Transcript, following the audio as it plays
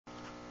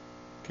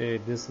Okay,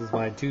 this is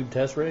my tube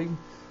test rig.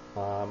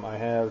 I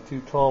have two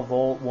 12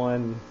 volt,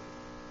 one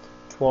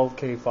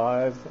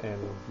 12K5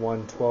 and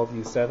one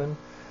 12U7.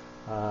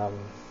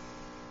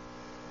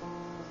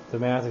 The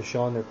math is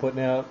showing they're putting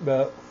out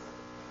about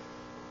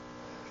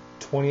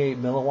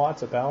 28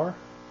 milliwatts of power.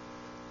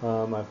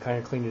 I've kind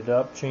of cleaned it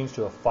up, changed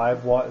to a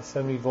 5 watt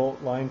 70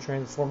 volt line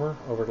transformer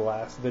over the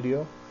last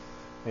video,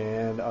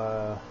 and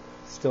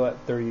still at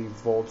 30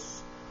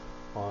 volts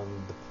on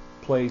the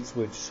plates,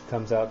 which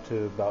comes out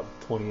to about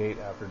 28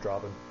 after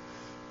dropping.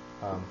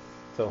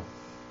 So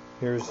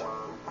here's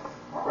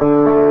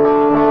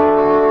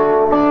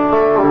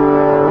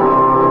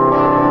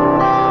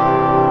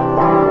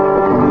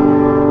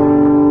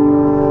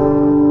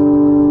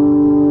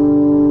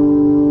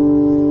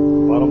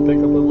bottom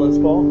pickup of Les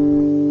Paul,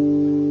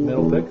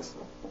 middle picks.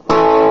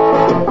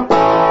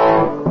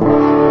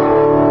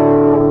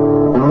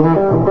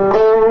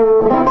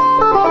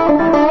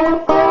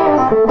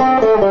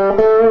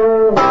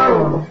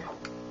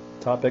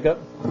 Top pickup.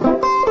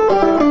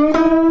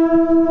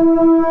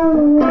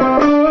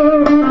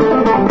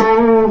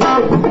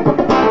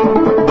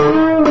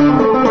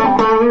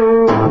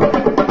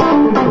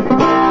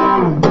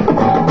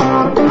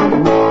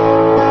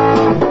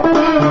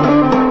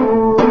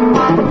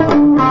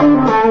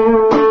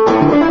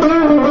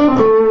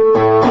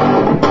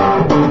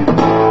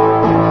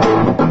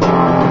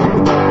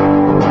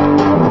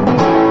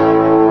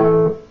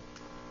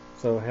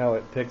 So how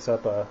it picks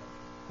up, how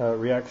it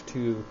reacts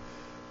to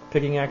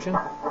picking action.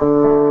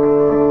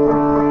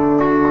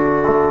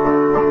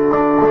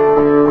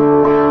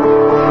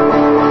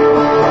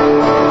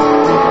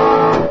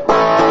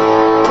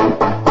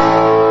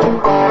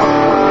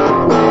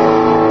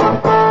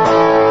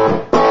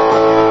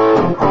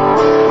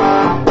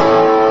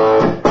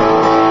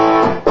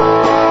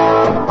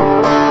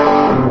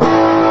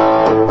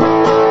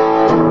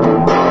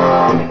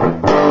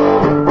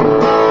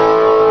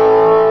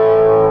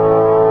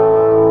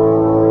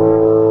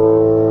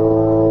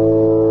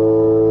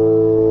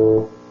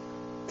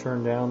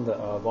 Turn down the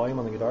volume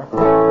on the guitar.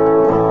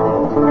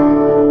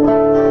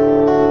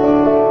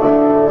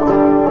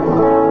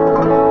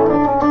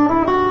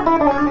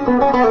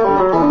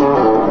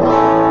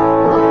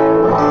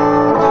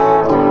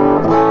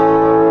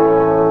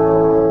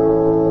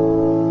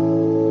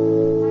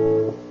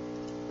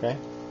 Okay,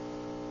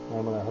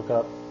 I'm going to hook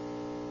up.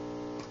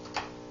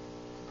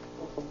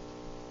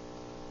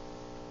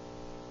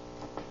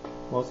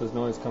 Most of this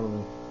noise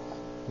coming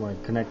when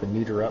I connect the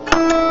meter up.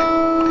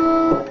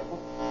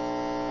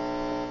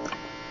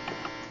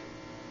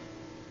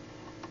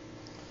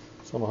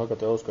 So I'm going to hook up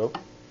the oscilloscope.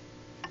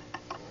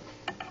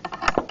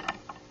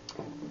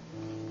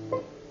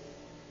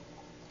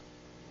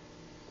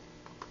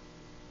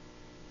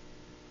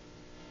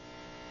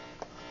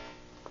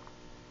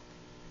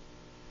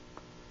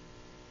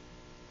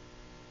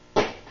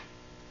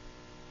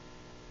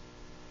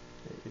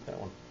 Get that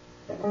one.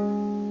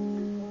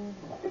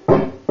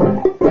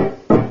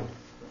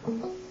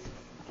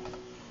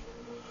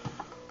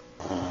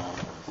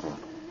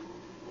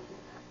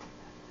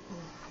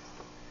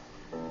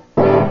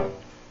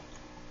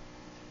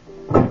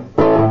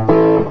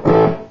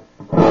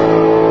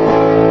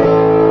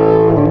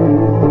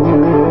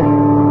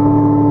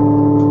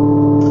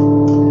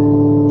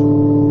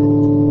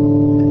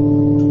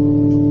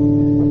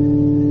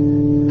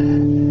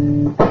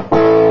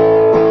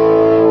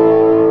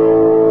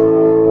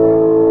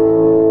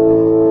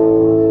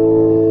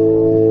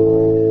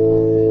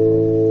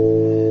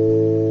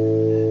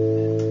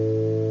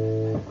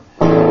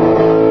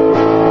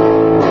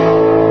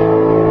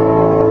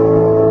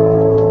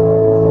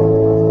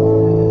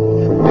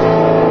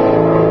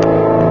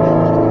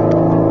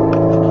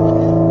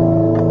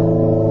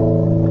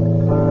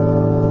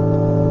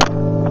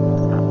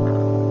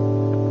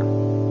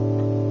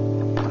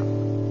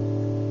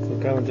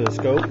 Coming to the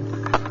scope.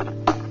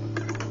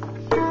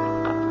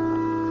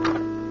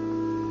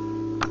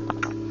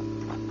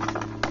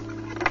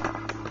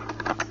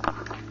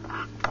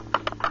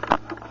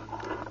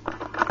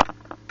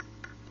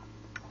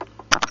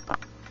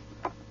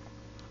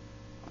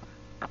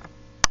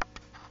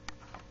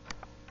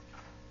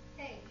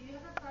 Hey, do you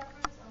have a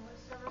preference on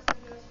which service to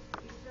go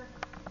for Easter?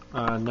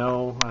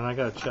 No, and I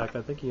gotta check.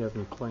 I think he has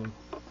me playing.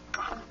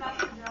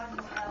 Pastor John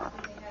was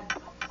asking, they had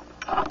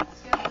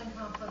scheduling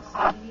conflicts, so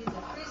he needs a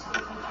preschool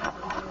teacher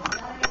for either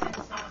Saturday night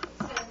service at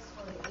 6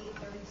 or the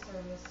 8:30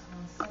 service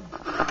on Sunday.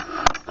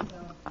 So,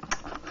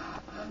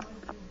 when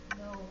would you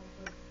know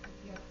if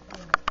you have to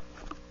play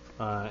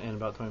it? In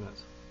about 20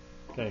 minutes.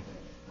 Okay.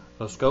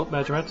 So scope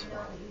measurements. You know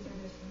that you